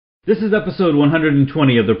This is episode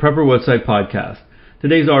 120 of the Prepper Website Podcast.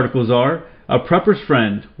 Today's articles are A Prepper's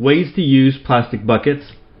Friend, Ways to Use Plastic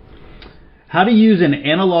Buckets, How to Use an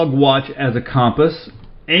Analog Watch as a Compass,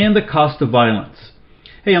 and The Cost of Violence.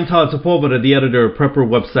 Hey, I'm Todd Sepulveda, the editor of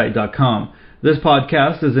PrepperWebsite.com. This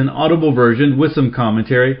podcast is an audible version with some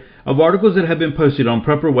commentary of articles that have been posted on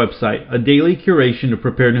Prepper Website, a daily curation of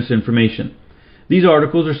preparedness information. These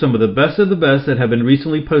articles are some of the best that have been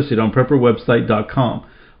recently posted on PrepperWebsite.com.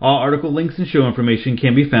 All article links and show information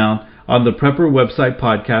can be found on the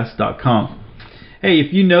PrepperWebsitePodcast.com. Hey,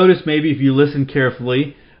 if you notice, maybe if you listen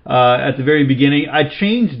carefully at the very beginning, I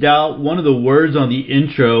changed out one of the words on the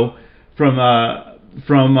intro from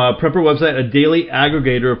Prepper Website, a daily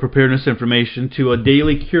aggregator of preparedness information, to a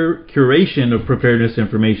daily curation of preparedness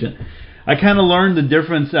information. I kind of learned the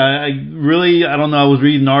difference. I was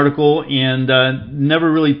reading an article and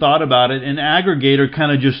never really thought about it. An aggregator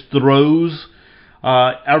kind of just throws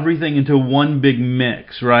everything into one big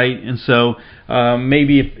mix, right? And so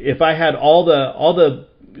maybe if I had all the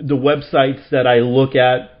websites that I look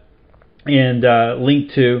at and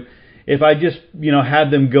link to, if I just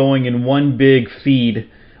had them going in one big feed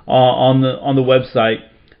on the website,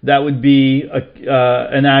 that would be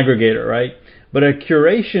an aggregator, right? But a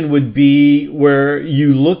curation would be where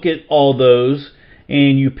you look at all those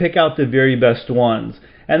and you pick out the very best ones.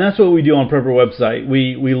 And that's what we do on Prepper Website.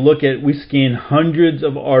 We scan hundreds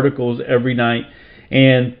of articles every night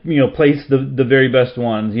and place the very best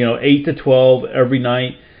ones, 8 to 12 every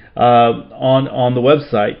night on the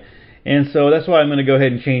website. And so that's why I'm going to go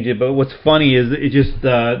ahead and change it. But what's funny is it just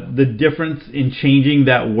the difference in changing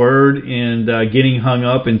that word and getting hung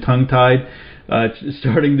up and tongue-tied.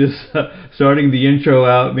 Starting the intro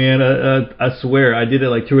out, man, I swear I did it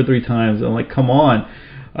like 2 or 3 times. I'm like, come on.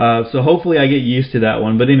 So hopefully I get used to that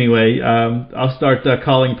one. But anyway, I'll start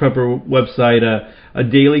calling Prepper Website a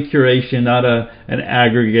daily curation, not an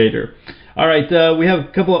aggregator. All right, we have a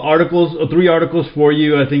couple of articles, 3 articles for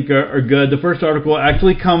you I think are good. The first article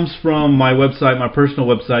actually comes from my website, my personal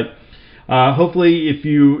website. Hopefully if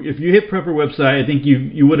you hit Prepper Website, I think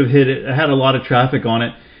you would have hit it. It had a lot of traffic on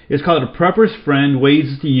it. It's called A Prepper's Friend,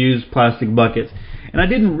 Ways to Use Plastic Buckets. And I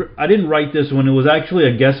didn't write this one. It was actually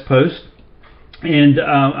a guest post. And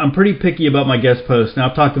I'm pretty picky about my guest posts. Now,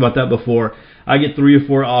 I've talked about that before. I get 3 or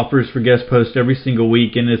 4 offers for guest posts every single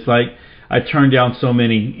week, and it's like I turn down so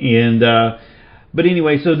many. And but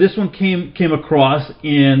anyway, so this one came across,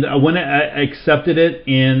 and when I accepted it,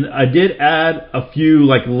 and I did add a few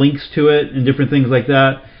like links to it and different things like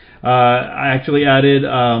that. I actually added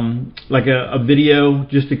like a video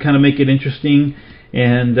just to kind of make it interesting,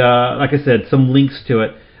 and like I said, some links to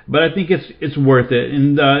it. But I think it's worth it,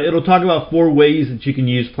 and it'll talk about 4 ways that you can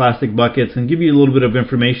use plastic buckets and give you a little bit of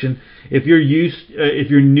information. If you're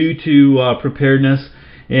new to preparedness,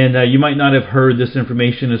 and you might not have heard this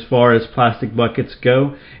information as far as plastic buckets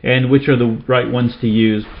go, and which are the right ones to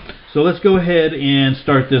use. So let's go ahead and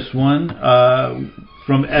start this one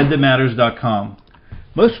from edthatmatters.com.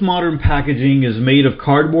 Most modern packaging is made of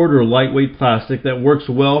cardboard or lightweight plastic that works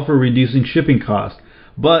well for reducing shipping costs,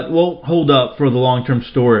 but won't hold up for the long-term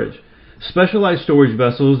storage. Specialized storage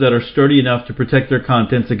vessels that are sturdy enough to protect their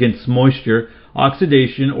contents against moisture,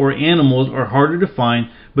 oxidation, or animals are harder to find,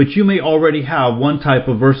 but you may already have one type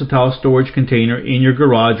of versatile storage container in your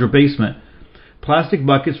garage or basement. Plastic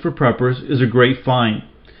buckets for preppers is a great find.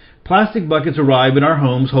 Plastic buckets arrive in our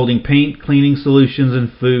homes holding paint, cleaning solutions,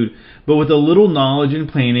 and food, but with a little knowledge and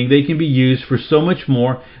planning, they can be used for so much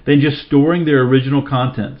more than just storing their original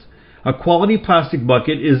contents. A quality plastic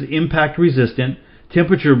bucket is impact resistant,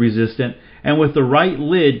 temperature resistant, and with the right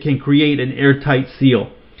lid can create an airtight seal.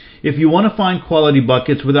 If you want to find quality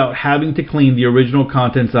buckets without having to clean the original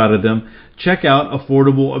contents out of them, check out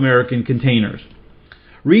Affordable American Containers.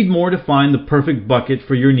 Read more to find the perfect bucket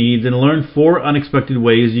for your needs and learn 4 unexpected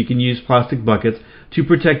ways you can use plastic buckets to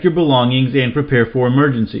protect your belongings and prepare for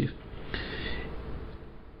emergencies.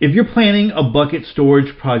 If you're planning a bucket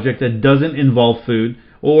storage project that doesn't involve food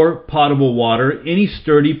or potable water, any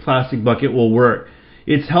sturdy plastic bucket will work.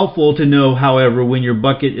 It's helpful to know, however, when your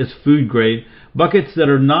bucket is food grade. Buckets that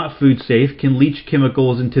are not food safe can leach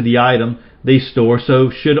chemicals into the item they store,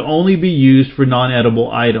 so should only be used for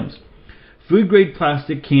non-edible items. Food grade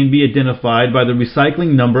plastic can be identified by the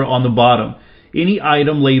recycling number on the bottom. Any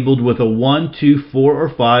item labeled with a 1, 2, 4, or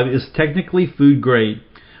 5 is technically food grade,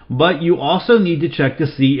 but you also need to check to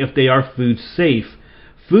see if they are food safe.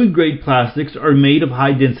 Food grade plastics are made of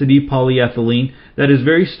high density polyethylene that is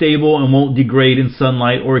very stable and won't degrade in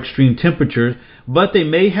sunlight or extreme temperatures, but they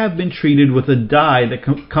may have been treated with a dye that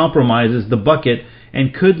compromises the bucket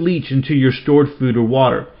and could leach into your stored food or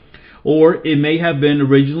water. or it may have been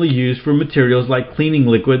originally used for materials like cleaning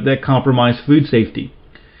liquid that compromise food safety.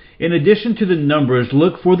 In addition to the numbers,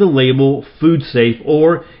 look for the label food safe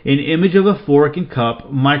or an image of a fork and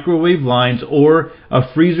cup, microwave lines, or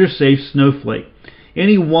a freezer safe snowflake.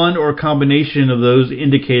 Any one or combination of those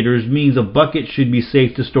indicators means a bucket should be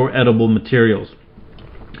safe to store edible materials.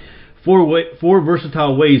 Four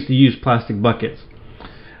versatile ways to use plastic buckets.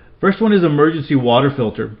 First one is emergency water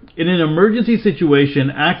filter. In an emergency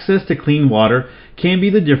situation, access to clean water can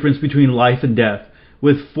be the difference between life and death.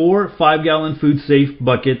 With 4 5-gallon food-safe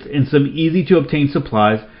buckets and some easy-to-obtain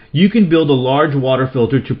supplies, you can build a large water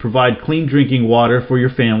filter to provide clean drinking water for your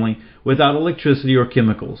family without electricity or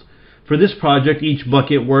chemicals. For this project, each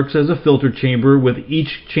bucket works as a filter chamber, with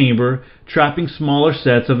each chamber trapping smaller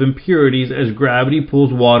sets of impurities as gravity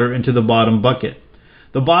pulls water into the bottom bucket.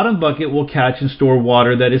 The bottom bucket will catch and store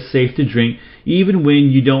water that is safe to drink even when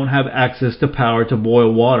you don't have access to power to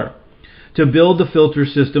boil water. To build the filter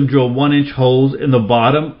system, drill 1-inch holes in the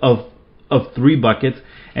bottom of 3 buckets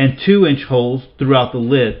and 2-inch holes throughout the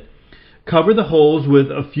lid. Cover the holes with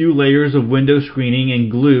a few layers of window screening and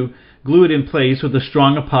glue it in place with a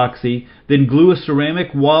strong epoxy, then glue a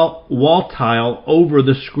ceramic wall tile over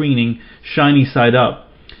the screening, shiny side up.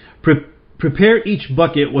 Prepare each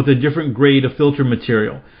bucket with a different grade of filter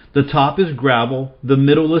material. The top is gravel, the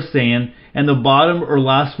middle is sand, and the bottom or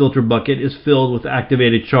last filter bucket is filled with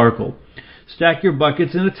activated charcoal. Stack your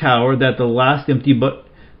buckets in a tower with the last empty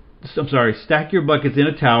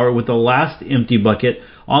bucket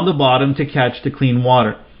on the bottom to catch the clean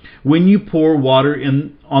water. When you pour water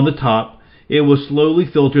in on the top, it will slowly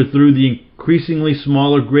filter through the increasingly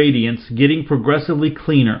smaller gradients, getting progressively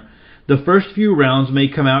cleaner. The first few rounds may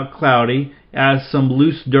come out cloudy as some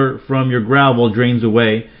loose dirt from your gravel drains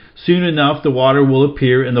away. Soon enough, the water will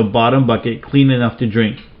appear in the bottom bucket clean enough to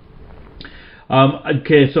drink.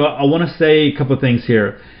 Okay, so I want to say a couple of things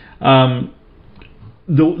here.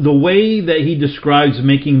 The way that he describes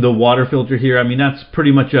making the water filter here, I mean, that's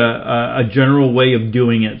pretty much a general way of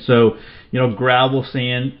doing it. So, gravel,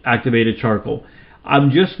 sand, activated charcoal.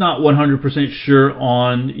 I'm just not 100% sure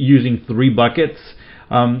on using 3 buckets.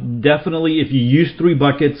 Definitely, if you use 3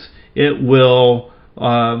 buckets, it will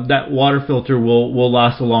that water filter will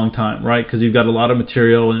last a long time, right? Because you've got a lot of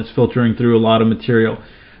material and it's filtering through a lot of material.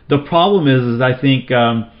 The problem is I think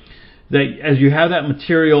that as you have that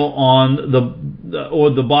material on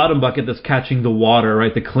the bottom bucket that's catching the water,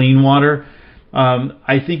 right, the clean water,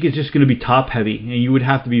 I think it's just going to be top heavy, and you would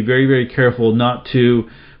have to be very, very careful not to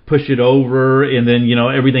push it over, and then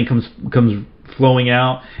everything comes flowing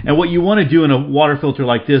out. And what you want to do in a water filter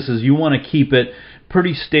like this is you want to keep it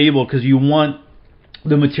pretty stable, because you want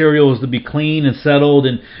the materials to be clean and settled,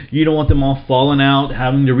 and you don't want them all falling out,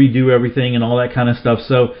 having to redo everything and all that kind of stuff.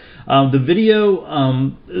 So the video,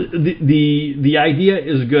 the idea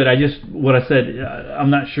is good. What I said, I'm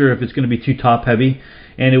not sure if it's going to be too top heavy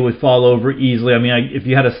and it would fall over easily. I mean, if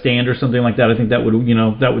you had a stand or something like that, I think that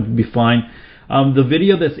would be fine. The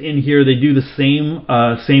video that's in here, they do the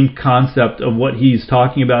same concept of what he's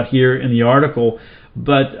talking about here in the article,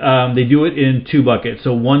 but they do it in 2 buckets.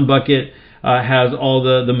 So one bucket has all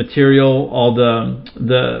the material, all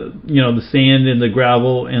the sand and the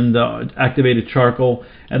gravel and the activated charcoal,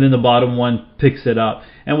 and then the bottom one picks it up.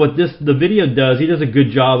 And what the video does, he does a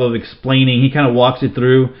good job of explaining. He kind of walks it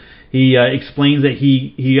through. He explains that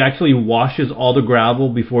he actually washes all the gravel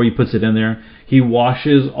before he puts it in there. He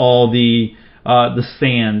washes all the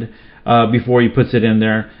sand before he puts it in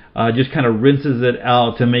there. Just kind of rinses it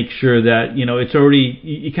out to make sure that it's already,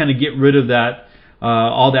 you kind of get rid of that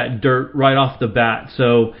all that dirt right off the bat.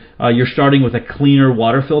 So you're starting with a cleaner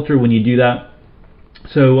water filter when you do that.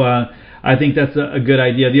 So I think that's a good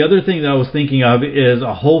idea. The other thing that I was thinking of is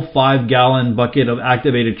a whole 5-gallon bucket of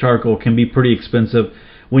activated charcoal can be pretty expensive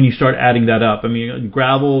when you start adding that up. I mean,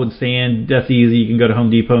 gravel and sand, that's easy. You can go to Home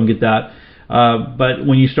Depot and get that. But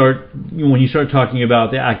when you start talking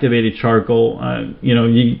about the activated charcoal,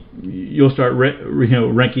 you'll start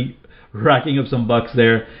racking up some bucks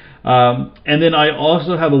there. And then I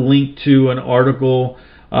also have a link to an article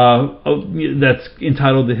that's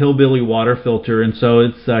entitled "The Hillbilly Water Filter," and so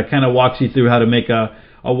it's kind of walks you through how to make a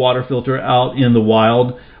water filter out in the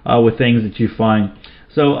wild with things that you find.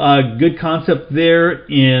 So good concept there,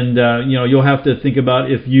 and you'll have to think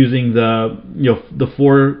about if using the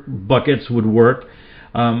 4 buckets would work.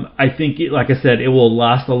 I think, like I said, it will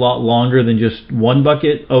last a lot longer than just 1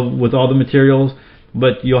 bucket with all the materials,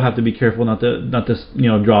 but you'll have to be careful not to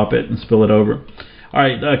drop it and spill it over. All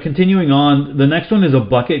right, continuing on, the next one is a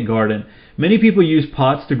bucket garden. Many people use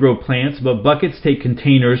pots to grow plants, but buckets take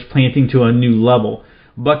containers planting to a new level.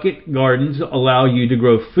 Bucket gardens allow you to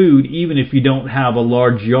grow food even if you don't have a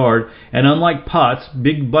large yard, and unlike pots,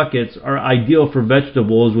 big buckets are ideal for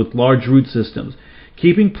vegetables with large root systems.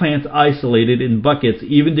 Keeping plants isolated in buckets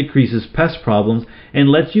even decreases pest problems and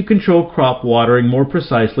lets you control crop watering more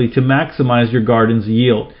precisely to maximize your garden's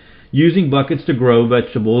yield. Using buckets to grow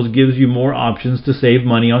vegetables gives you more options to save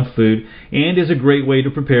money on food and is a great way to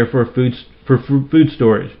prepare for food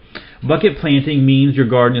storage. Bucket planting means your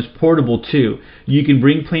garden is portable too. You can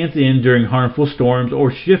bring plants in during harmful storms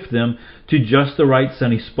or shift them to just the right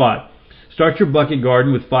sunny spot. Start your bucket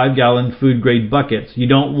garden with 5-gallon food-grade buckets. You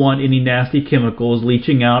don't want any nasty chemicals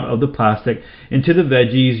leaching out of the plastic into the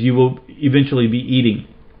veggies you will eventually be eating.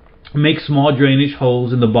 Make small drainage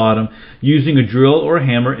holes in the bottom using a drill or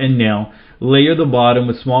hammer and nail. Layer the bottom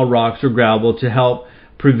with small rocks or gravel to help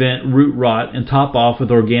prevent root rot, and top off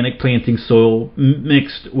with organic planting soil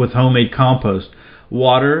mixed with homemade compost.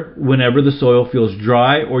 Water whenever the soil feels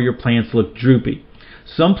dry or your plants look droopy.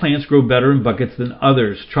 Some plants grow better in buckets than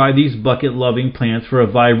others. Try these bucket-loving plants for a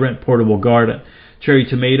vibrant, portable garden. Cherry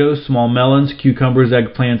tomatoes, small melons, cucumbers,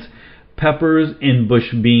 eggplants, peppers, and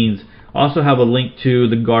bush beans. Also have a link to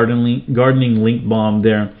the gardening link bomb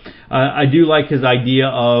there. I do like his idea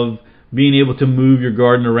of being able to move your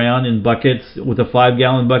garden around in buckets. With a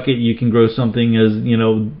 5-gallon bucket, you can grow something as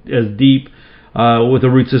deep with a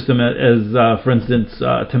root system as for instance,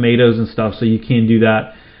 tomatoes and stuff. So you can do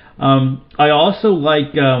that. I also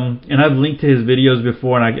like, and I've linked to his videos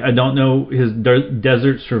before, and I don't know, his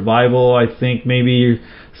desert survival, I think maybe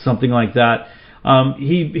something like that.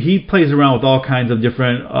 He plays around with all kinds of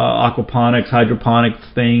different aquaponics, hydroponics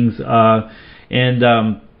things,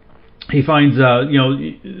 and he finds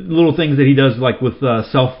little things that he does, like with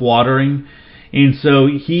self-watering. And so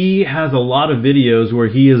he has a lot of videos where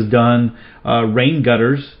he has done rain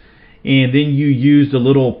gutters. And then you use the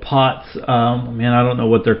little pots, I don't know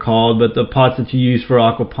what they're called, but the pots that you use for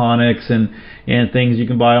aquaponics and things, you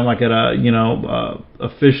can buy them like at a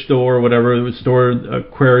fish store or whatever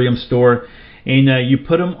aquarium store, and you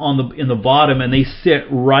put them in the bottom, and they sit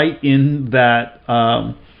right in that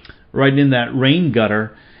rain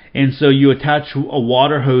gutter. And so you attach a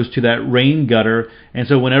water hose to that rain gutter, and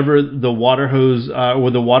so whenever the water hose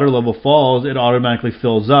or the water level falls, it automatically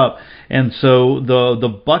fills up. And so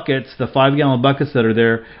the buckets, the 5-gallon buckets that are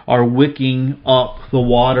there, are wicking up the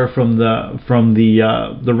water from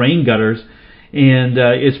the rain gutters, and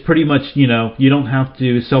it's pretty much, you don't have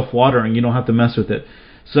to self-watering, you don't have to mess with it.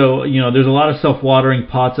 So there's a lot of self-watering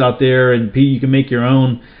pots out there, and you can make your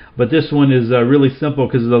own. But this one is really simple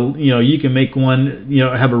because you can make one,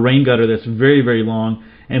 have a rain gutter that's very, very long,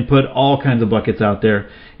 and put all kinds of buckets out there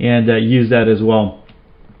and use that as well.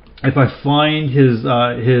 If I find his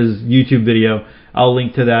YouTube video, I'll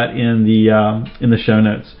link to that in the show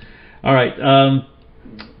notes. All right.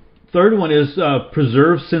 Third one is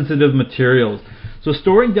preserve sensitive materials. So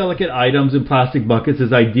storing delicate items in plastic buckets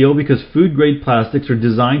is ideal because food-grade plastics are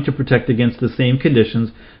designed to protect against the same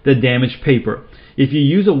conditions that damage paper. If you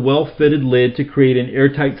use a well-fitted lid to create an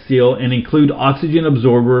airtight seal and include oxygen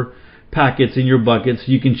absorber packets in your buckets,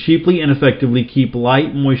 you can cheaply and effectively keep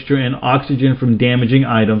light, moisture, and oxygen from damaging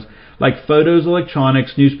items like photos,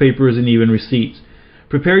 electronics, newspapers, and even receipts.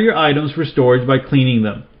 Prepare your items for storage by cleaning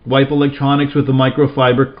them. Wipe electronics with a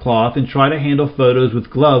microfiber cloth and try to handle photos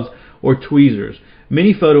with gloves or tweezers.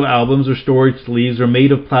 Many photo albums or storage sleeves are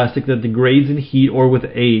made of plastic that degrades in heat or with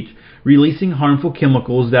age, releasing harmful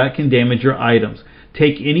chemicals that can damage your items.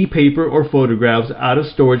 Take any paper or photographs out of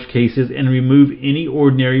storage cases and remove any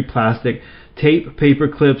ordinary plastic, tape, paper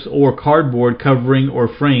clips, or cardboard covering or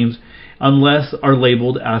frames unless are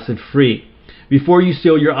labeled acid-free. Before you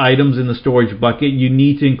seal your items in the storage bucket, you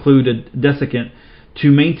need to include a desiccant to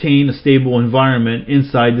maintain a stable environment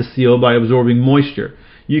inside the seal by absorbing moisture.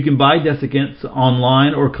 You can buy desiccants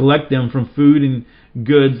online or collect them from food and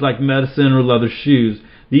goods like medicine or leather shoes.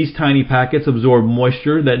 These tiny packets absorb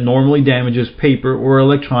moisture that normally damages paper or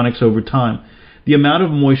electronics over time. The amount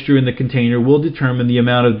of moisture in the container will determine the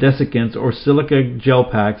amount of desiccants or silica gel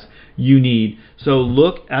packs you need. So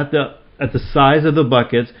look at the size of the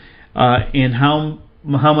buckets and how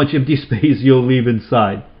much empty space you'll leave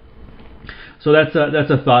inside. So that's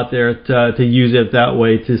a thought there to use it that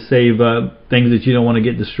way to save things that you don't want to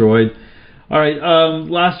get destroyed. All right,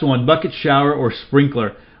 last one: bucket shower or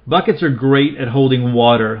sprinkler. Buckets are great at holding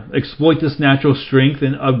water. Exploit this natural strength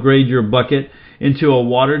and upgrade your bucket into a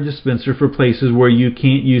water dispenser for places where you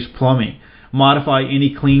can't use plumbing. Modify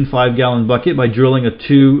any clean 5-gallon bucket by drilling a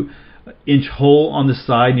 2-inch hole on the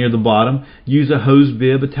side near the bottom. Use a hose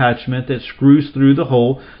bib attachment that screws through the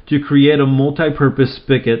hole to create a multi-purpose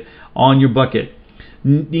spigot on your bucket.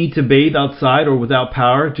 Need to bathe outside or without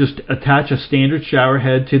power? Just attach a standard shower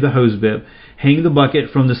head to the hose bib. Hang the bucket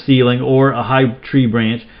from the ceiling or a high tree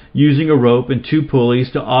branch using a rope and 2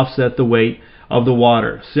 pulleys to offset the weight of the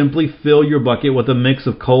water. Simply fill your bucket with a mix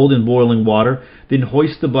of cold and boiling water, then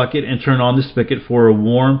hoist the bucket and turn on the spigot for a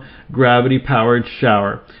warm, gravity-powered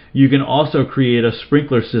shower. You can also create a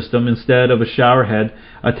sprinkler system. Instead of a shower head,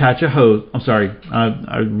 attach a hose.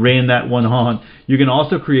 I ran that one on. You can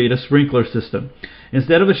also create a sprinkler system.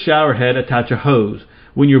 Instead of a shower head, attach a hose.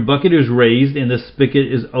 When your bucket is raised and the spigot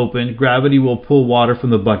is open, gravity will pull water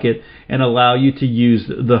from the bucket and allow you to use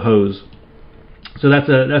the hose. So that's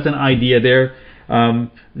an idea there.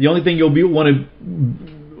 The only thing you'll want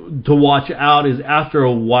to watch out is after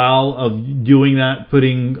a while of doing that,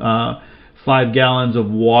 putting 5 gallons of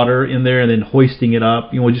water in there and then hoisting it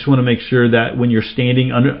up. You just want to make sure that when you're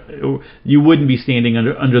standing under, you wouldn't be standing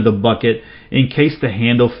under the bucket in case the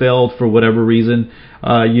handle failed for whatever reason.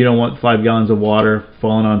 You don't want 5 gallons of water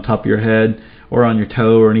falling on top of your head or on your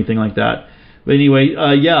toe or anything like that. But anyway,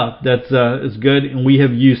 that's it's good, and we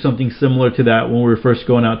have used something similar to that when we were first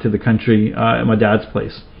going out to the country at my dad's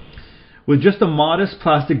place. With just a modest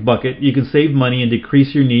plastic bucket, you can save money and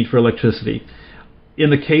decrease your need for electricity.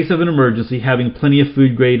 In the case of an emergency, having plenty of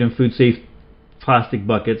food-grade and food-safe plastic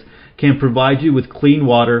buckets can provide you with clean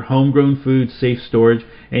water, homegrown food, safe storage,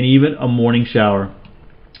 and even a morning shower.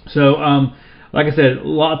 So, like I said,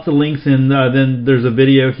 lots of links, and then there's a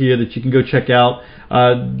video here that you can go check out.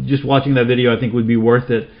 Just watching that video, I think, would be worth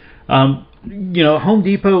it. Home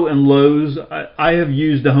Depot and Lowe's, I have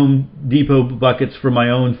used the Home Depot buckets for my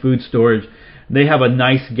own food storage. They have a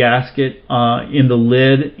nice gasket in the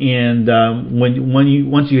lid, and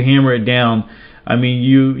once you hammer it down, I mean,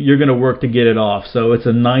 you're going to work to get it off. So it's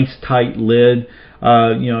a nice tight lid.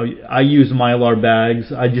 I use Mylar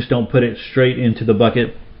bags. I just don't put it straight into the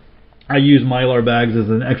bucket. I use Mylar bags as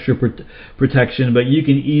an extra protection, but you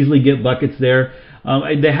can easily get buckets there.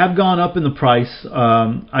 They have gone up in the price.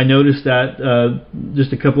 I noticed that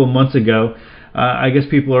just a couple of months ago. I guess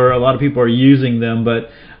a lot of people are using them, but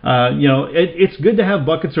it's good to have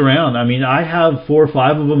buckets around. I mean, I have 4 or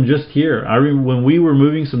 5 of them just here. I remember when we were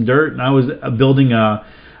moving some dirt and I was building a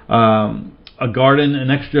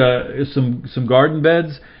garden, some garden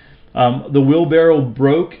beds. The wheelbarrow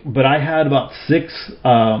broke, but I had about 6.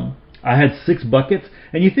 I had 6 buckets,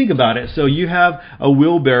 and you think about it. So you have a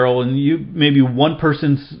wheelbarrow, and maybe one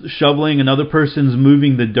person's shoveling, another person's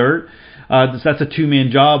moving the dirt. That's a 2-man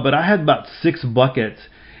job, but I had about 6 buckets,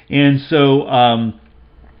 and so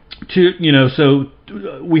so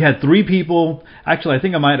we had 3 people. Actually, I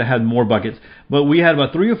think I might have had more buckets, but we had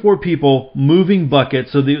about 3 or 4 people moving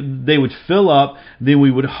buckets. So they would fill up. Then we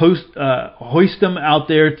would hoist them out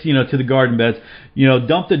there, to the garden beds.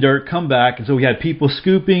 Dump the dirt, come back, and so we had people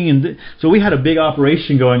scooping, and so we had a big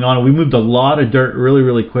operation going on. And we moved a lot of dirt really,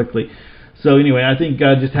 really quickly. So anyway, I think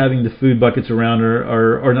just having the food buckets around,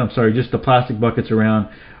 just the plastic buckets around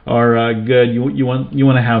are good. You want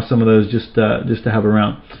to have some of those just to have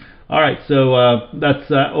around. All right, so that's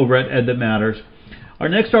over at Ed That Matters. Our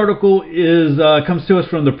next article comes to us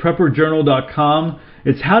from the prepperjournal.com.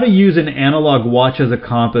 It's how to use an analog watch as a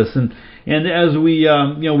compass, and as we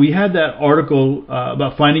had that article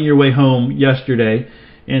about finding your way home yesterday,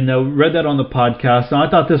 and read that on the podcast. And I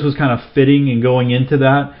thought this was kind of fitting in going into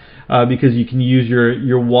that because you can use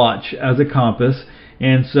your watch as a compass.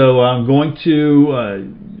 And so I'm going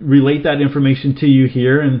to relate that information to you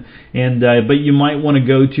here, but you might want to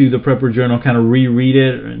go to the Prepper Journal, kind of reread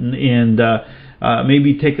it, and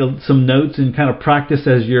maybe take some notes and kind of practice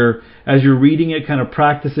as you're reading it. Kind of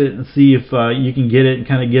practice it and see if you can get it and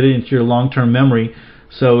kind of get it into your long-term memory.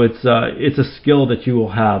 So it's a skill that you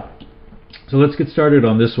will have. So let's get started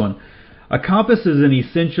on this one. A compass is an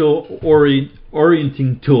essential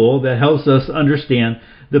orienting tool that helps us understand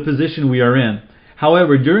the position we are in.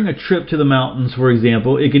 However, during a trip to the mountains, for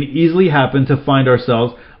example, it can easily happen to find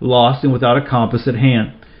ourselves lost and without a compass at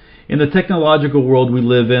hand. In the technological world we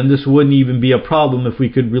live in, this wouldn't even be a problem if we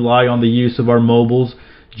could rely on the use of our mobiles,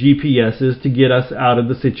 GPSs, to get us out of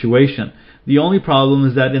the situation. The only problem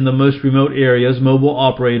is that in the most remote areas, mobile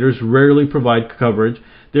operators rarely provide coverage.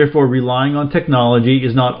 Therefore, relying on technology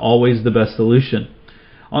is not always the best solution.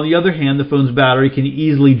 On the other hand, the phone's battery can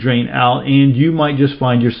easily drain out, and you might just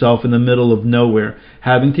find yourself in the middle of nowhere,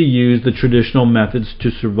 having to use the traditional methods to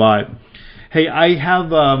survive. Hey, I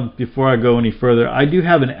have, before I go any further, I do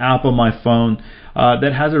have an app on my phone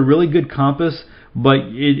that has a really good compass, but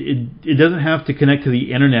it doesn't have to connect to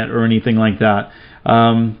the internet or anything like that.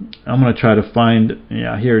 I'm going to try to find,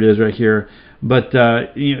 here it is right here. But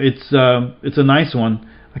it's a nice one.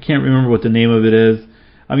 I can't remember what the name of it is.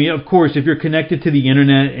 I mean, of course, if you're connected to the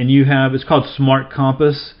internet and you have, it's called Smart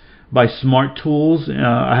Compass by Smart Tools.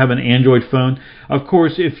 I have an Android phone. Of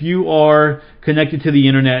course, if you are connected to the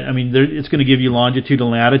internet, I mean, it's going to give you longitude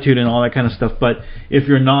and latitude and all that kind of stuff. But if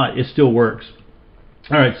you're not, it still works.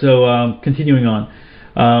 All right, so continuing on.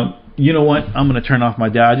 You know what? I'm going to turn off my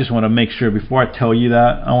data. I just want to make sure, before I tell you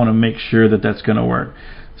that, I want to make sure that that's going to work.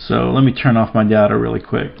 So let me turn off my data really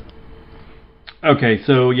quick. Okay,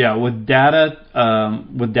 so yeah, with data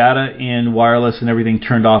and wireless and everything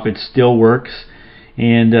turned off, it still works.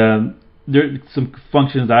 And there's some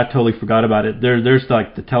functions I totally forgot about it. There's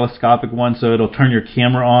like the telescopic one, so it'll turn your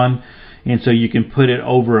camera on, and so you can put it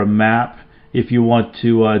over a map if you want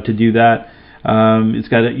to do that. It's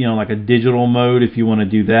got like a digital mode if you want to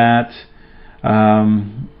do that.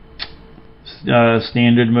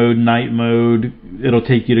 Standard mode, night mode. It'll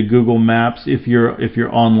take you to Google Maps if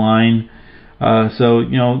you're online. So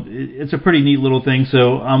it's a pretty neat little thing.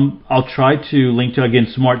 So I'll try to link to, again,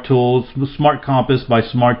 Smart Tools, Smart Compass by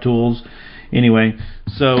Smart Tools. Anyway,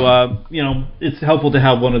 so it's helpful to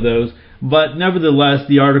have one of those. But nevertheless,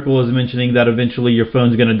 the article is mentioning that eventually your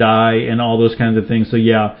phone's going to die and all those kinds of things. So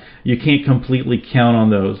yeah, you can't completely count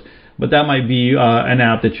on those. But that might be an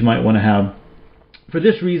app that you might want to have. For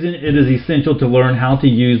this reason, it is essential to learn how to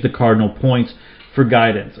use the cardinal points for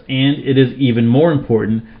guidance, and it is even more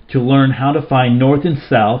important to learn how to find north and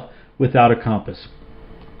south without a compass.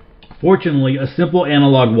 Fortunately, a simple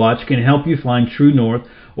analog watch can help you find true north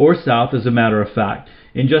or south, as a matter of fact,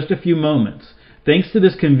 in just a few moments. Thanks to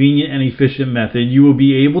this convenient and efficient method, you will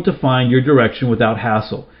be able to find your direction without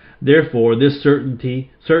hassle. Therefore, this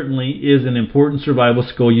certainly is an important survival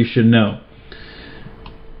skill you should know.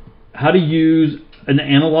 How to use an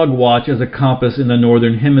analog watch as a compass in the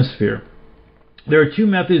northern hemisphere. There are two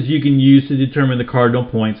methods you can use to determine the cardinal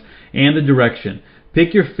points and the direction.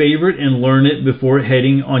 Pick your favorite and learn it before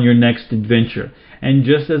heading on your next adventure. And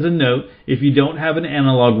just as a note, if you don't have an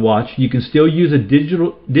analog watch, you can still use a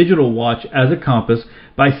digital watch as a compass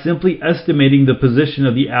by simply estimating the position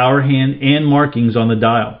of the hour hand and markings on the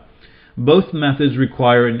dial. Both methods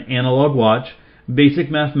require an analog watch, basic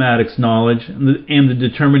mathematics knowledge, and the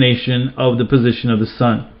determination of the position of the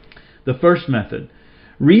sun. The first method.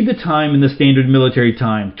 Read the time in the standard military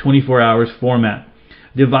time, 24 hours format.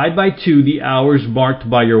 Divide by 2 the hours marked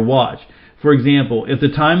by your watch. For example, if the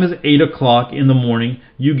time is 8 o'clock in the morning,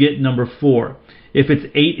 you get number 4. If it's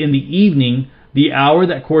 8 in the evening, the hour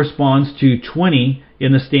that corresponds to 20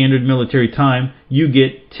 in the standard military time, you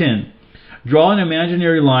get 10. Draw an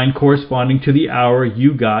imaginary line corresponding to the hour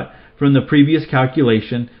you got from the previous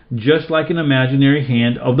calculation, just like an imaginary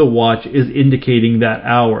hand of the watch is indicating that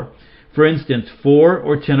hour. For instance, 4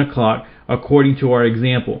 or 10 o'clock, according to our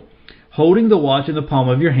example. Holding the watch in the palm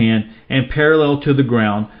of your hand and parallel to the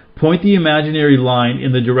ground, point the imaginary line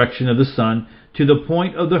in the direction of the sun to the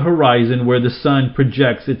point of the horizon where the sun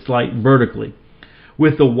projects its light vertically.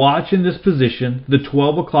 With the watch in this position, the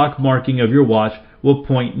 12 o'clock marking of your watch will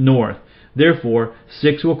point north. Therefore,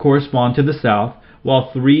 6 will correspond to the south,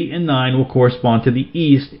 while 3 and 9 will correspond to the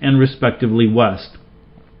east and respectively west.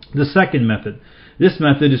 The second method. This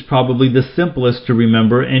method is probably the simplest to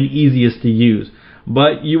remember and easiest to use,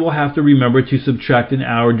 but you will have to remember to subtract an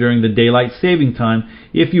hour during the daylight saving time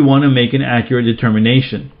if you want to make an accurate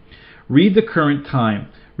determination. Read the current time,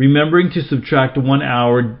 remembering to subtract 1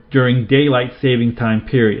 hour during daylight saving time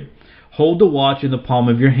period. Hold the watch in the palm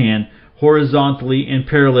of your hand, horizontally and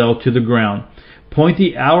parallel to the ground. Point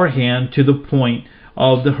the hour hand to the point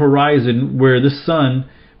of the horizon where the sun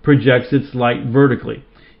projects its light vertically.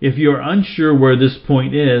 If you are unsure where this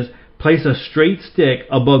point is, place a straight stick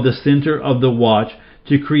above the center of the watch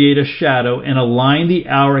to create a shadow and align the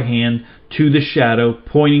hour hand to the shadow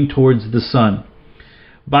pointing towards the sun.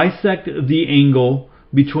 Bisect the angle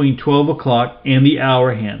between 12 o'clock and the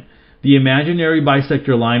hour hand. The imaginary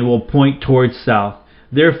bisector line will point towards south.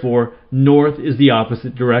 Therefore, north is the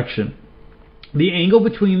opposite direction. The angle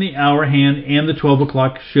between the hour hand and the 12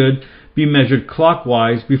 o'clock should be measured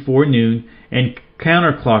clockwise before noon and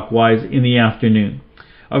counterclockwise in the afternoon.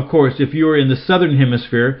 Of course, if you are in the southern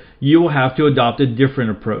hemisphere, you will have to adopt a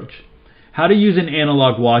different approach. How to use an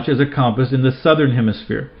analog watch as a compass in the southern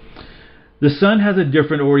hemisphere. The sun has a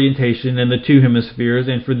different orientation in the two hemispheres,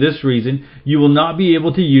 and for this reason, you will not be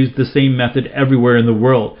able to use the same method everywhere in the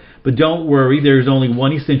world. But don't worry, there is only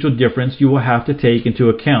one essential difference you will have to take into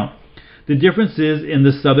account. The difference is, in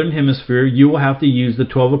the southern hemisphere, you will have to use the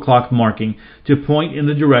 12 o'clock marking to point in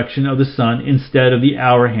the direction of the sun instead of the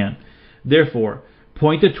hour hand. Therefore,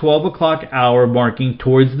 point the 12 o'clock hour marking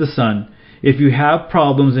towards the sun. If you have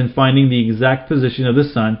problems in finding the exact position of the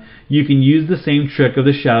sun, you can use the same trick of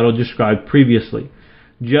the shadow described previously.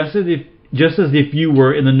 just as if you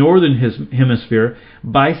were in the northern hemisphere,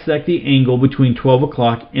 bisect the angle between 12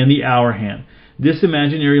 o'clock and the hour hand. This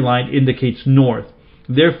imaginary line indicates north.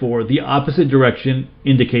 Therefore, the opposite direction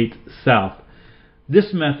indicates south.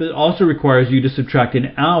 This method also requires you to subtract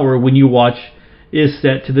an hour when your watch is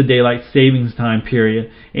set to the daylight savings time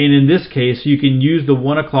period, and in this case you can use the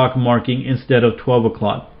 1 o'clock marking instead of 12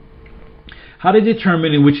 o'clock. How to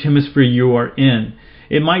determine in which hemisphere you are in.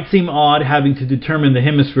 It might seem odd having to determine the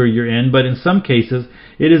hemisphere you're in, but in some cases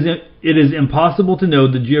it is impossible to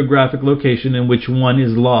know the geographic location in which one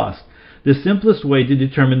is lost. The simplest way to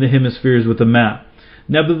determine the hemisphere is with a map.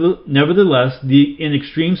 Nevertheless, in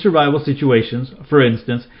extreme survival situations, for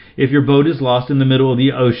instance, if your boat is lost in the middle of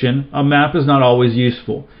the ocean, a map is not always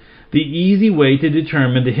useful. The easy way to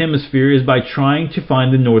determine the hemisphere is by trying to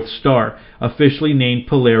find the North Star, officially named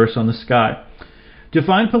Polaris, on the sky. To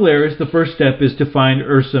find Polaris, the first step is to find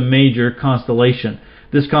Ursa Major constellation.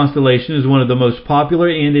 This constellation is one of the most popular,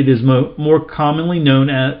 and it is more commonly known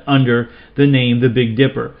under the name the Big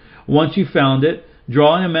Dipper. Once you find it,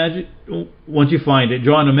 draw an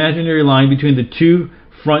imaginary line between the two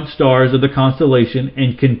front stars of the constellation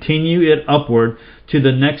and continue it upward to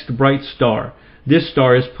the next bright star. This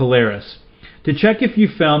star is Polaris. To check if you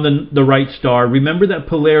found the right star, remember that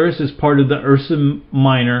Polaris is part of the Ursa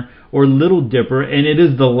Minor or Little Dipper, and it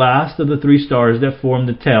is the last of the three stars that form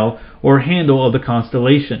the tail or handle of the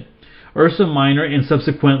constellation. Ursa Minor and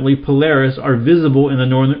subsequently Polaris are visible in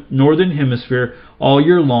the northern hemisphere all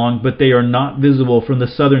year long, but they are not visible from the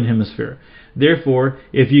southern hemisphere. Therefore,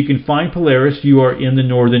 if you can find Polaris, you are in the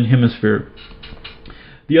northern hemisphere.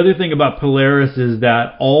 The other thing about Polaris is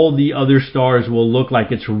that all the other stars will look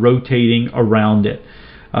like it's rotating around it.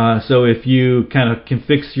 So if you kind of can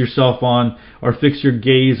fix yourself on or fix your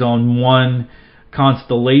gaze on one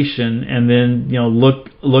constellation and then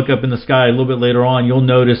look up in the sky a little bit later on, you'll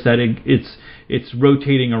notice that it's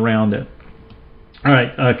rotating around it. All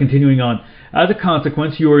right, continuing on. As a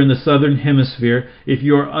consequence, you are in the southern hemisphere if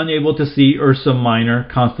you are unable to see Ursa Minor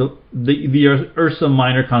the Ursa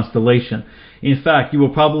Minor constellation. In fact, you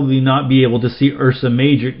will probably not be able to see Ursa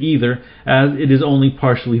Major either, as it is only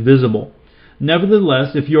partially visible.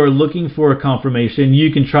 Nevertheless, if you are looking for a confirmation,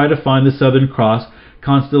 you can try to find the Southern Cross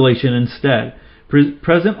constellation instead.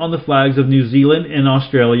 Present on the flags of New Zealand and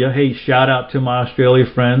Australia, hey, shout out to my Australia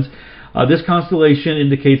friends, this constellation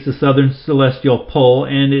indicates the southern celestial pole,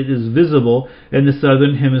 and it is visible in the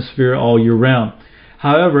southern hemisphere all year round.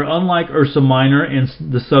 However, unlike Ursa Minor and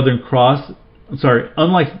the Southern Cross,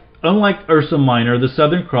 unlike Ursa Minor, the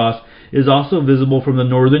Southern Cross is also visible from the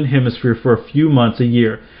northern hemisphere for a few months a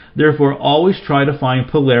year. Therefore, always try to find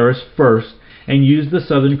Polaris first and use the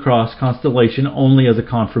Southern Cross constellation only as a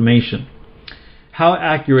confirmation. How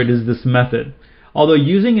accurate is this method? Although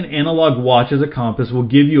using an analog watch as a compass will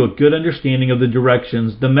give you a good understanding of the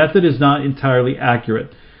directions, the method is not entirely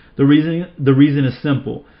accurate. The reason is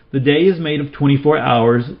simple. The day is made of 24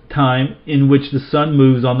 hours, time in which the sun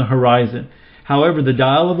moves on the horizon. However, the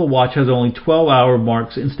dial of a watch has only 12-hour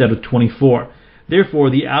marks instead of 24. Therefore,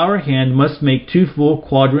 the hour hand must make 2 full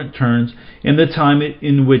quadrant turns in the time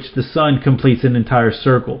in which the sun completes an entire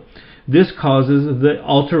circle. This causes the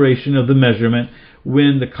alteration of the measurement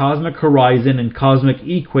when the cosmic horizon and cosmic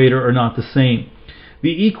equator are not the same.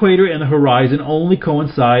 The equator and the horizon only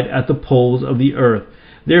coincide at the poles of the Earth.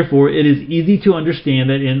 Therefore, it is easy to understand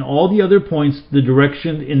that in all the other points the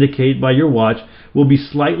direction indicated by your watch will be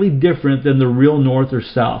slightly different than the real north or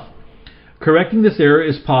south. Correcting this error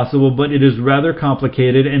is possible, but it is rather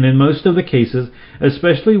complicated, and in most of the cases,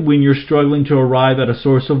 especially when you're struggling to arrive at a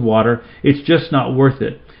source of water, it's just not worth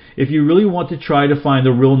it. If you really want to try to find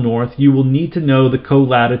the real north, you will need to know the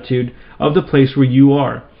co-latitude of the place where you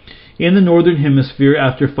are. In the northern hemisphere,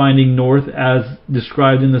 after finding north as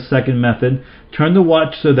described in the second method, turn the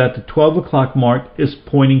watch so that the 12 o'clock mark is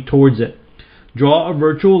pointing towards it. Draw a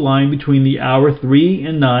virtual line between the hour 3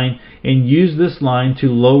 and 9 and use this line to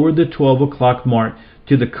lower the 12 o'clock mark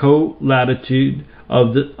to the co-latitude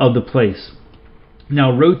of the place.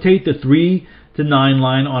 Now rotate the 3 to 9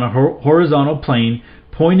 line on a horizontal plane,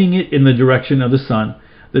 pointing it in the direction of the sun.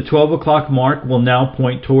 The 12 o'clock mark will now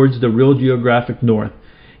point towards the real geographic north.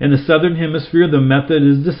 In the southern hemisphere, the method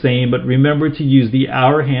is the same, but remember to use the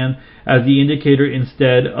hour hand as the indicator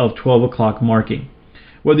instead of 12 o'clock marking.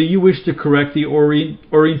 Whether you wish to correct the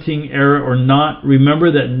orienting error or not,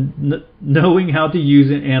 remember that knowing how to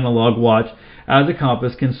use an analog watch as a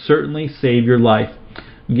compass can certainly save your life.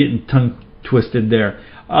 I'm getting tongue twisted there.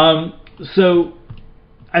 So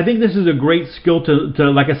I think this is a great skill to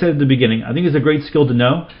like I said at the beginning, I think it's a great skill to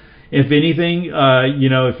know. If anything,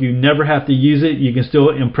 if you never have to use it, you can still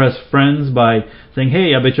impress friends by saying,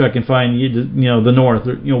 "Hey, I bet you I can find the north,"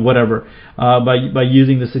 or whatever, by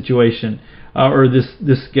using the situation or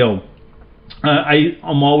this skill.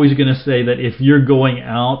 I'm always going to say that if you're going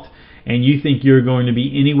out and you think you're going to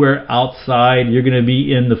be anywhere outside, you're going to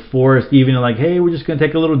be in the forest, even like, hey, we're just going to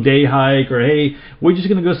take a little day hike, or hey, we're just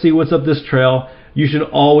going to go see what's up this trail. You should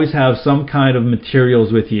always have some kind of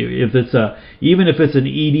materials with you. Even if it's an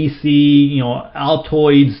EDC,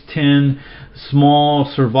 Altoids 10, small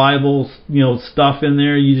survival, stuff in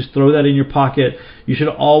there, you just throw that in your pocket. You should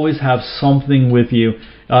always have something with you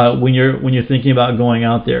when you're thinking about going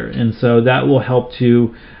out there, and so that will help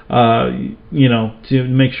to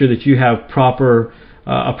make sure that you have a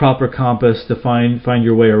proper compass to find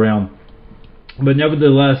your way around. But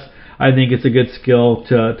nevertheless, I think it's a good skill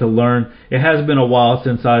to learn. It has been a while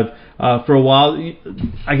since for a while,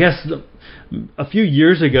 I guess a few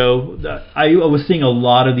years ago, I was seeing a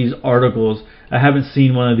lot of these articles. I haven't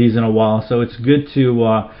seen one of these in a while, so it's good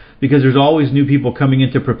to, because there's always new people coming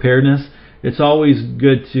into preparedness. It's always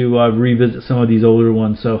good to revisit some of these older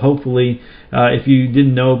ones. So hopefully, if you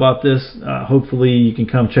didn't know about this, hopefully you can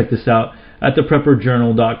come check this out at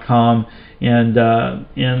theprepperjournal.com and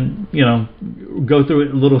go through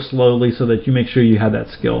it a little slowly so that you make sure you have that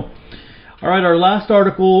skill. All right, our last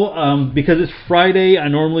article, because it's Friday, I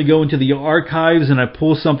normally go into the archives and I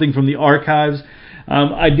pull something from the archives.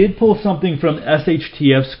 I did pull something from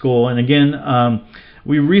SHTF School, and again,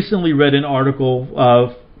 we recently read an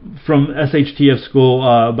article from SHTF School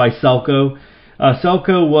by Selko.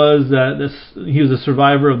 Selko was he was a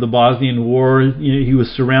survivor of the Bosnian War. He was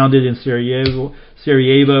surrounded in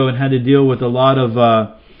Sarajevo and had to deal with a lot of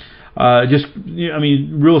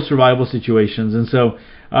real survival situations. And so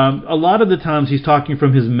a lot of the times he's talking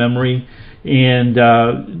from his memory and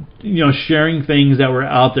sharing things that were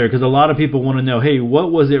out there, because a lot of people want to know, hey,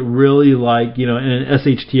 what was it really like in an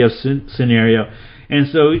SHTF scenario. And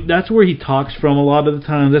so that's where he talks from a lot of the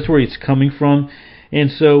time. That's where he's coming from. And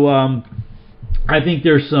so I think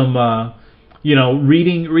there's some,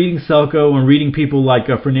 reading Selko and reading people like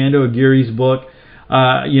Fernando Aguirre's book,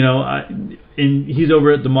 and he's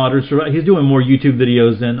over at the Modern Survival. He's doing more YouTube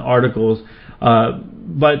videos than articles.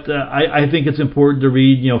 But I think it's important to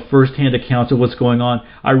read, firsthand accounts of what's going on.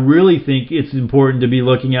 I really think it's important to be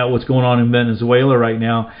looking at what's going on in Venezuela right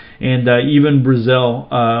now, and even Brazil.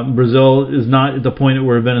 Brazil is not at the point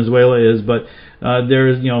where Venezuela is, but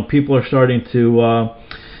there's, people are starting to.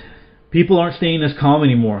 People aren't staying as calm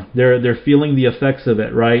anymore. They're feeling the effects of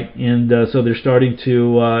it, right? And so they're starting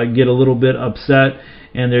to get a little bit upset,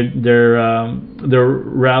 and they're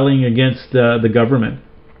rallying against the government.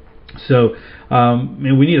 So,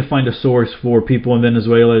 and we need to find a source for people in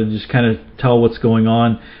Venezuela to just kind of tell what's going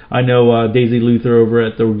on. I know Daisy Luther over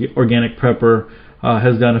at the Organic Prepper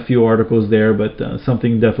has done a few articles there, but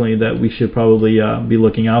something definitely that we should probably be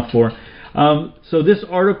looking out for. So this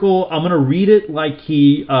article, I'm going to read it like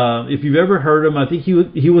if you've ever heard him, I think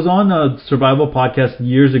he was on a survival podcast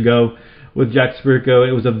years ago with Jack Spirko.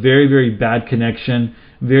 It was a very, very bad connection,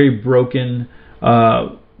 very broken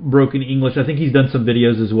English. I think he's done some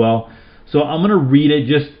videos as well. So I'm going to read it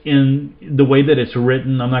just in the way that it's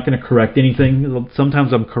written. I'm not going to correct anything.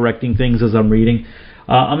 Sometimes I'm correcting things as I'm reading.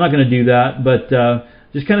 I'm not going to do that, but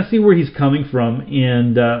just kind of see where he's coming from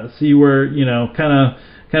and see where, kind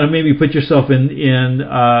of maybe put yourself in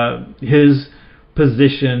his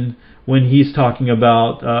position when he's talking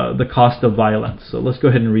about the cost of violence. So let's go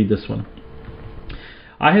ahead and read this one.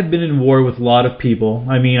 I have been in war with a lot of people.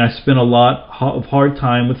 I spent a lot of hard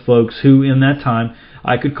time with folks who, in that time,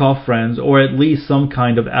 I could call friends or at least some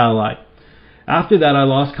kind of ally. After that, I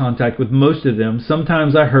lost contact with most of them.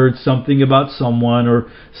 Sometimes I heard something about someone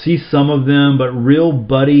or see some of them, but real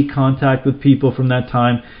buddy contact with people from that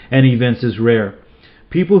time and events is rare.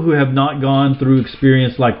 People who have not gone through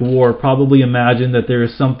experience like war probably imagine that there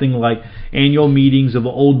is something like annual meetings of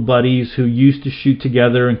old buddies who used to shoot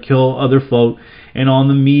together and kill other folk, and on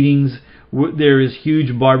the meetings there is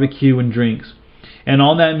huge barbecue and drinks. And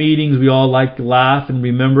on that meetings we all like to laugh and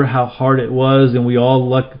remember how hard it was, and we all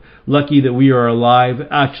lucky that we are alive.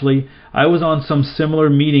 Actually, I was on some similar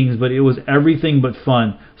meetings, but it was everything but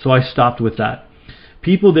fun, so I stopped with that.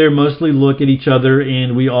 People there mostly look at each other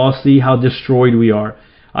and we all see how destroyed we are.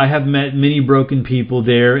 I have met many broken people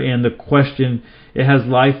there, and the question has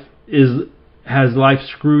life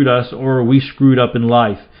screwed us, or are we screwed up in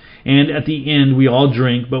life? And at the end we all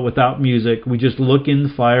drink, but without music. We just look in the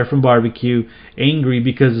fire from barbecue, angry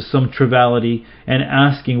because of some triviality, and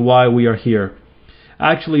asking why we are here.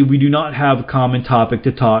 Actually, we do not have a common topic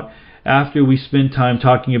to talk, after we spend time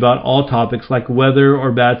talking about all topics like weather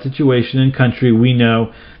or bad situation in country, we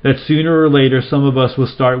know that sooner or later some of us will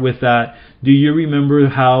start with that, do you remember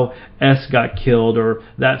how S got killed, or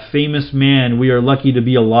that famous man, we are lucky to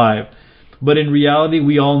be alive. But in reality,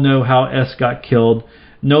 we all know how S got killed.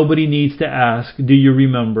 Nobody needs to ask, do you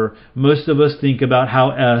remember? Most of us think about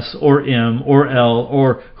how S or M or L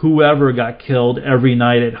or whoever got killed every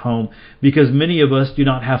night at home, because many of us do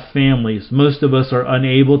not have families. Most of us are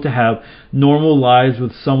unable to have normal lives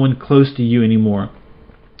with someone close to you anymore.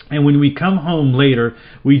 And when we come home later,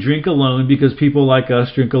 we drink alone because people like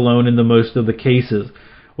us drink alone in the most of the cases.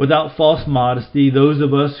 Without false modesty, those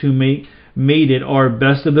of us who made it are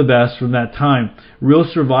best of the best from that time. Real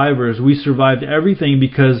survivors. We survived everything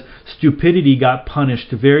because stupidity got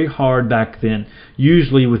punished very hard back then,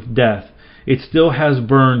 usually with death. It still has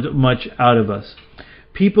burned much out of us.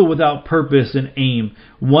 People without purpose and aim.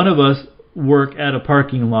 One of us work at a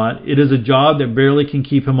parking lot. It is a job that barely can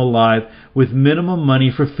keep him alive, with minimum money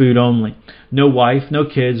for food only. No wife, no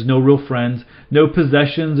kids, no real friends, no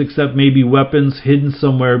possessions except maybe weapons hidden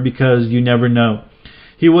somewhere because you never know.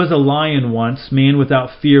 He was a lion once, man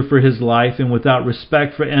without fear for his life and without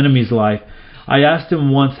respect for enemy's life. I asked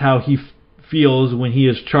him once how he feels when he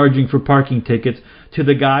is charging for parking tickets to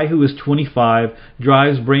the guy who is 25,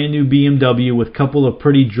 drives brand new BMW with a couple of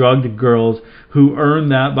pretty drugged girls who earn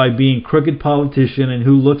that by being crooked politician, and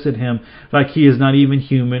who looks at him like he is not even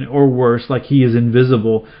human, or worse, like he is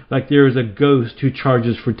invisible, like there is a ghost who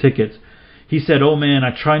charges for tickets. He said, "Oh man,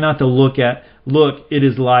 I try not to look, it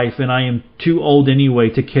is life, and I am too old anyway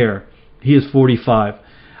to care." He is 45.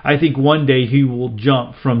 I think one day he will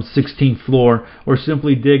jump from 16th floor, or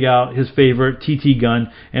simply dig out his favorite TT gun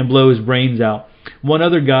and blow his brains out. One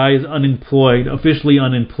other guy is unemployed, officially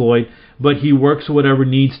unemployed, but he works whatever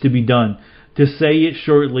needs to be done. To say it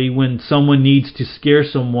shortly, when someone needs to scare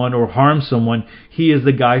someone or harm someone, he is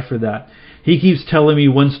the guy for that. He keeps telling me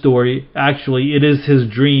one story. Actually, it is his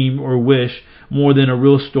dream or wish more than a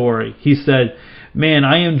real story. He said, "Man,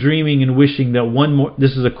 I am dreaming and wishing that one more..."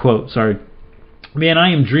 This is a quote, sorry. "Man, I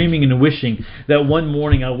am dreaming and wishing that one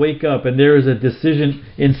morning I wake up and there is a decision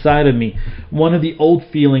inside of me, one of the old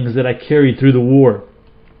feelings that I carried through the war.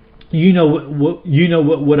 You know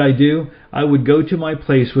what would I do? I would go to my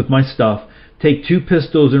place with my stuff, take 2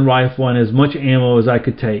 pistols and rifle and as much ammo as I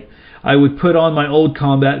could take. I would put on my old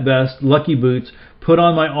combat vest, lucky boots, put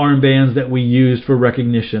on my armbands that we used for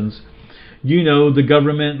recognitions. You know, the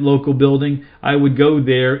government local building. I would go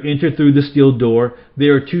there, enter through the steel door.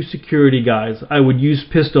 There are 2 security guys. I would use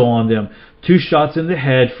pistol on them. 2 shots in the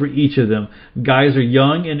head for each of them. Guys are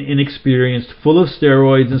young and inexperienced, full of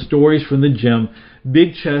steroids and stories from the gym,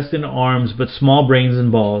 big chest and arms, but small brains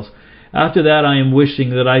and balls. After that, I am wishing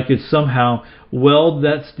that I could somehow weld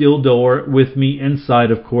that steel door with me inside,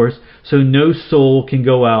 of course, so no soul can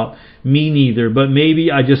go out, me neither, but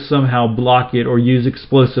maybe I just somehow block it or use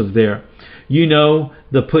explosive there. You know,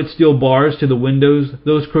 the put steel bars to the windows,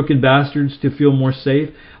 those crooked bastards, to feel more safe.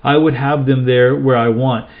 I would have them there where I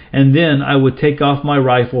want, and then I would take off my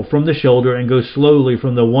rifle from the shoulder and go slowly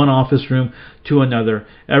from the one office room to another.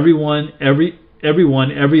 Everyone,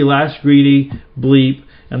 every last greedy bleep."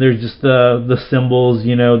 And there's just the symbols,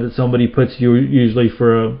 you know, that somebody puts usually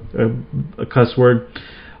for a cuss word.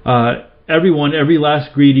 Every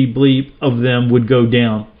last greedy bleep of them would go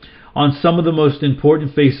down. On some of the most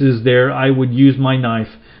important faces there, I would use my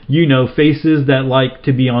knife. You know, faces that like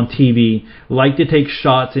to be on TV, like to take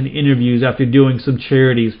shots in interviews after doing some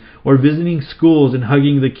charities, or visiting schools and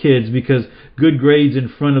hugging the kids because good grades in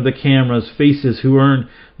front of the cameras, faces who earned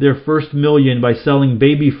their first million by selling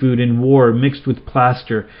baby food in war mixed with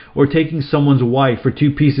plaster, or taking someone's wife for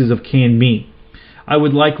 2 pieces of canned meat. I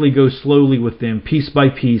would likely go slowly with them, piece by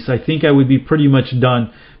piece. I think I would be pretty much done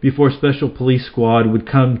before Special Police Squad would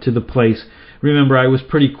come to the place. Remember, I was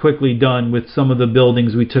pretty quickly done with some of the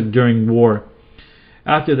buildings we took during war.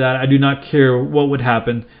 After that, I do not care what would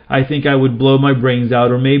happen. I think I would blow my brains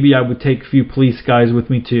out, or maybe I would take a few police guys with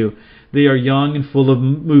me too. They are young and full of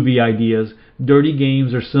movie ideas. Dirty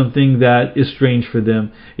games are something that is strange for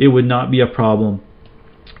them. It would not be a problem."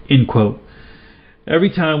 End quote.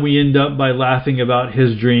 Every time we end up by laughing about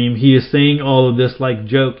his dream, he is saying all of this like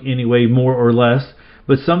joke anyway, more or less.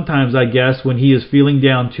 But sometimes, I guess, when he is feeling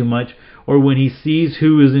down too much, or when he sees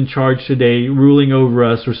who is in charge today ruling over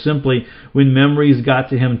us, or simply when memories got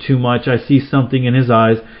to him too much, I see something in his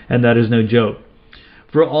eyes, and that is no joke.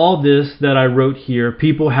 For all this that I wrote here,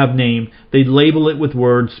 people have named, they label it with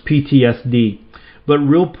words PTSD. But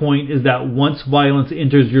real point is that once violence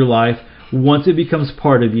enters your life, once it becomes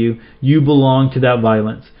part of you, you belong to that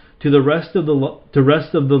violence, to the rest of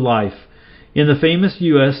the life. In the famous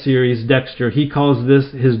U.S. series Dexter, he calls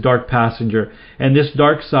this his dark passenger, and this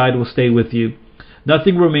dark side will stay with you.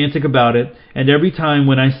 Nothing romantic about it, and every time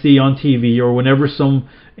when I see on TV or whenever some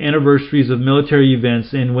anniversaries of military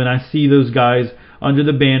events and when I see those guys under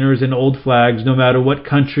the banners and old flags, no matter what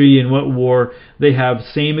country and what war, they have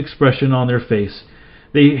same expression on their face.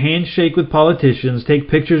 They handshake with politicians, take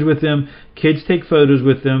pictures with them, kids take photos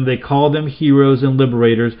with them, they call them heroes and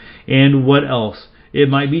liberators, and what else? It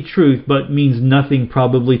might be truth, but means nothing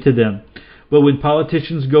probably to them. But when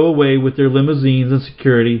politicians go away with their limousines and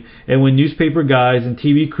security, and when newspaper guys and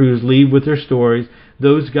TV crews leave with their stories,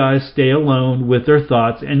 those guys stay alone with their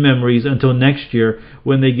thoughts and memories until next year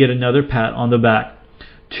when they get another pat on the back.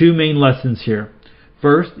 Two main lessons here.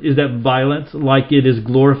 First is that violence, like it is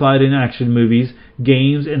glorified in action movies,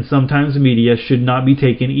 games, and sometimes media, should not be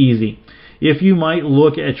taken easy. If you might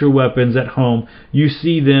look at your weapons at home, you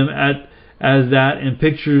see them as that, and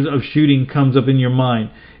pictures of shooting comes up in your mind.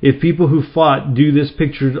 If people who fought do this,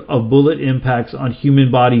 pictures of bullet impacts on human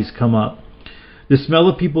bodies come up. The smell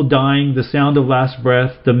of people dying, the sound of last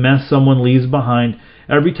breath, the mess someone leaves behind.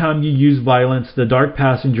 Every time you use violence, the dark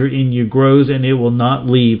passenger in you grows and it will not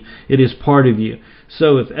leave. It is part of you.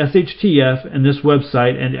 So if SHTF and this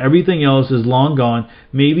website and everything else is long gone,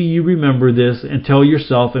 maybe you remember this and tell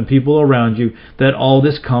yourself and people around you that all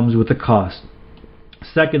this comes with a cost.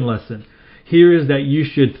 Second lesson. Here is that you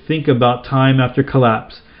should think about time after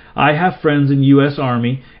collapse. I have friends in the U.S.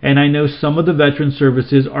 Army, and I know some of the veteran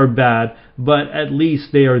services are bad, but at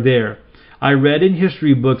least they are there. I read in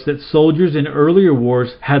history books that soldiers in earlier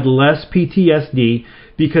wars had less PTSD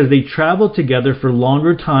because they traveled together for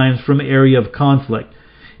longer times from area of conflict.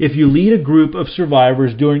 If you lead a group of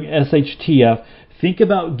survivors during SHTF, think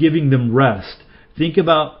about giving them rest. Think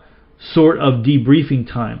about sort of debriefing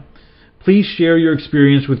time. Please share your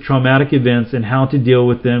experience with traumatic events and how to deal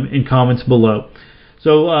with them in comments below.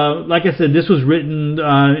 So, like I said, this was written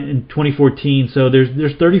in 2014. So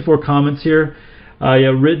there's 34 comments here.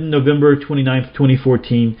 Written November 29th,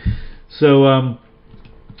 2014. So,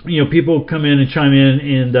 people come in and chime in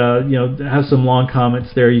and have some long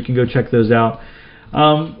comments there. You can go check those out.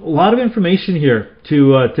 A lot of information here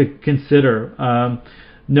to consider.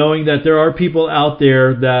 Knowing that there are people out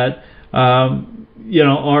there that are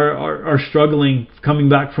struggling coming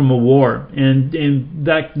back from a war, and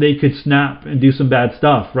that they could snap and do some bad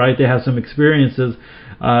stuff, right? They have some experiences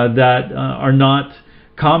that are not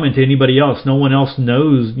common to anybody else. No one else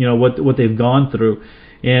knows, what they've gone through,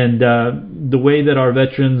 and the way that our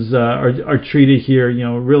veterans are treated here,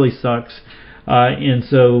 really sucks. And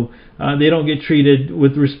so they don't get treated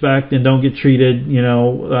with respect and don't get treated,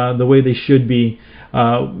 the way they should be,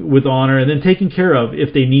 with honor, and then taken care of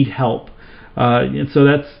if they need help. And so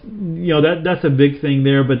that's a big thing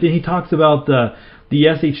there. But then he talks about the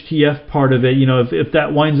SHTF part of it. If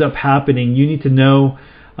that winds up happening, you need to know,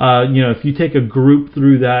 if you take a group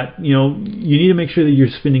through that, you need to make sure that you're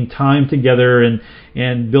spending time together and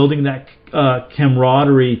building that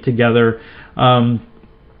camaraderie together,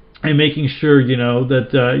 and making sure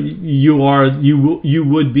that you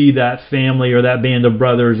would be that family or that band of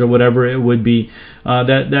brothers or whatever it would be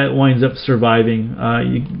that winds up surviving.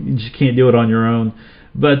 You just can't do it on your own.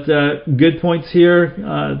 But good points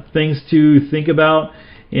here, things to think about,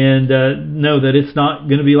 and know that it's not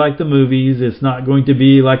going to be like the movies. It's not going to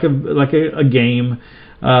be like a game.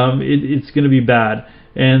 It's going to be bad.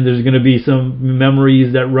 And there's going to be some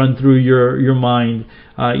memories that run through your mind,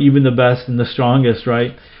 even the best and the strongest,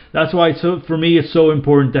 right? That's why for me it's so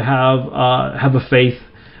important to have a faith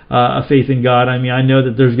in God. I mean, I know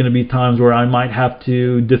that there's going to be times where I might have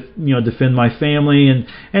to defend my family, and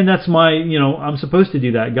that's my I'm supposed to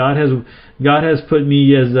do that. God has put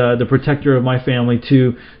me as the protector of my family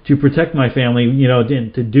to protect my family,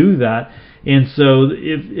 to do that. And so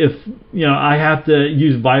if I have to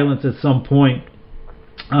use violence at some point,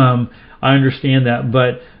 I understand that,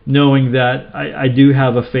 but knowing that I do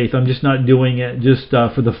have a faith, I'm just not doing it just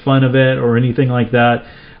for the fun of it or anything like that.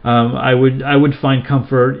 I would find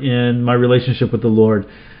comfort in my relationship with the Lord,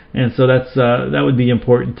 and so that would be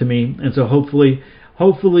important to me. And so hopefully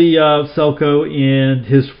Selko and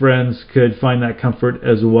his friends could find that comfort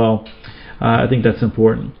as well. I think that's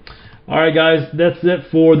important. All right, guys, that's it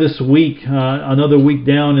for this week. Another week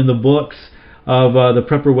down in the books of the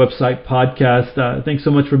Prepper Website podcast. Thanks so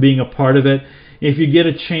much for being a part of it. If you get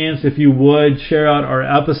a chance, if you would, share out our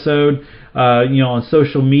episode, on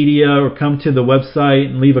social media, or come to the website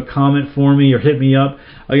and leave a comment for me, or hit me up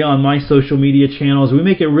on my social media channels. We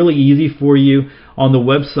make it really easy for you on the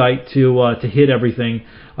website to hit everything.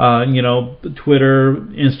 Twitter,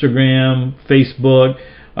 Instagram, Facebook,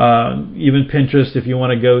 even Pinterest if you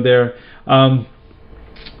want to go there. Also,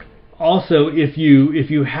 if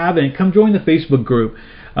you haven't, come join the Facebook group.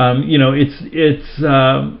 I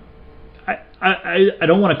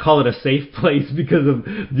don't want to call it a safe place because of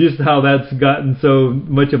just how that's gotten so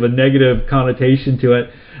much of a negative connotation to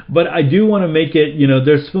it. But I do want to make it,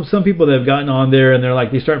 there's some people that have gotten on there and they're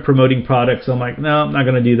like, they start promoting products. I'm like, no, I'm not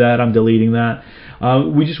going to do that. I'm deleting that.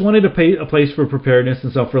 We just wanted a place for preparedness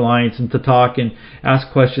and self-reliance and to talk and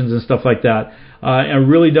ask questions and stuff like that. I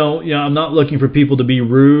really don't, I'm not looking for people to be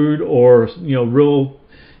rude or, real,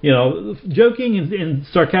 joking and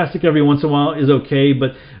sarcastic every once in a while is okay,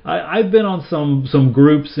 but I've been on some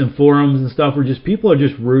groups and forums and stuff where just people are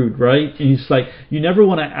just rude, right? And it's like you never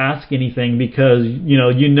want to ask anything because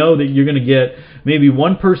you know that you're going to get maybe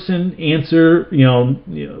one person answer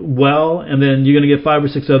well, and then you're going to get 5 or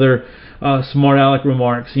 6 other smart aleck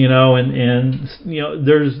remarks, and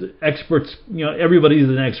there's experts, everybody's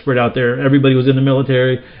an expert out there. Everybody was in the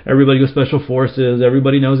military, everybody was special forces,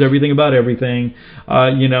 everybody knows everything about everything,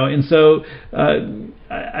 and so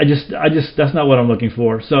I just that's not what I'm looking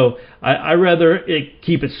for. So I rather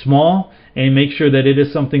keep it small and make sure that it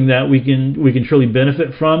is something that we can truly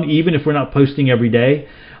benefit from, even if we're not posting every day,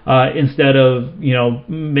 instead of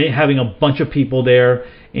having a bunch of people there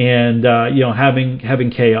and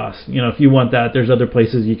having chaos. If you want that, there's other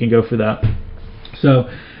places you can go for that. So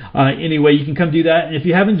anyway, you can come do that. And if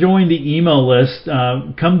you haven't joined the email list,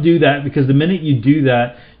 come do that, because the minute you do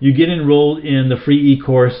that, you get enrolled in the free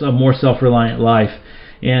e-course, A More Self-Reliant Life.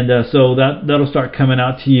 And so that'll start coming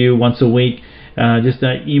out to you once a week. Just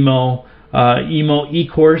an email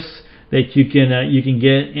e-course that you can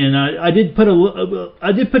get. And I did put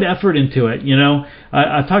effort into it.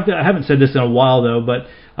 I haven't said this in a while though, but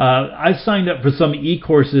I've signed up for some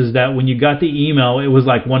e-courses that when you got the email, it was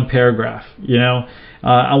like one paragraph.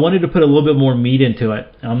 I wanted to put a little bit more meat into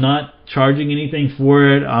it. I'm not charging anything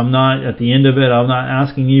for it. I'm not, at the end of it, I'm not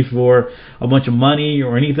asking you for a bunch of money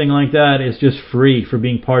or anything like that. It's just free for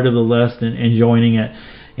being part of the list and joining it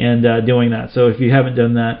and doing that. So if you haven't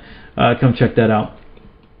done that, come check that out.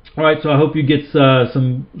 All right, so I hope you get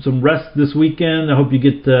some rest this weekend. I hope you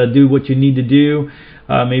get to do what you need to do.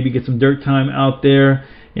 Maybe get some dirt time out there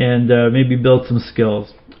and maybe build some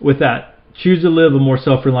skills. With that, choose to live a more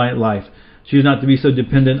self-reliant life. Choose not to be so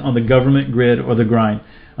dependent on the government, grid, or the grind.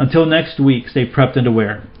 Until next week, stay prepped and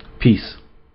aware. Peace.